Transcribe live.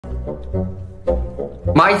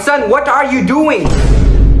My son, what are you doing?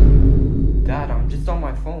 Dad, I'm just on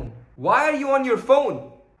my phone. Why are you on your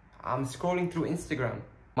phone? I'm scrolling through Instagram.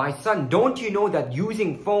 My son, don't you know that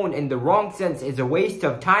using phone in the wrong sense is a waste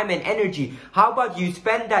of time and energy? How about you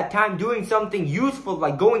spend that time doing something useful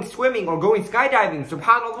like going swimming or going skydiving?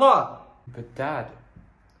 Subhanallah. But Dad,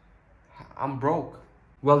 I'm broke.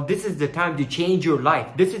 Well, this is the time to change your life.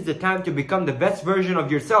 This is the time to become the best version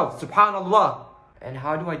of yourself. Subhanallah. And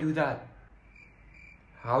how do I do that?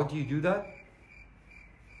 How do you do that?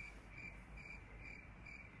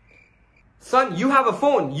 Son, you have a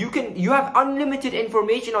phone. You have unlimited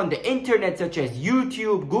information on the internet such as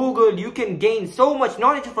YouTube, Google. You can gain so much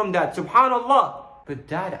knowledge from that. Subhanallah. But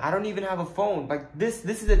Dad, I don't even have a phone. Like this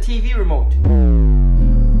is a TV remote.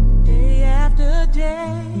 Day after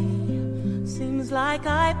day, seems like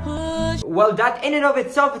I push. Well, that in and of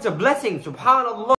itself is a blessing. Subhanallah.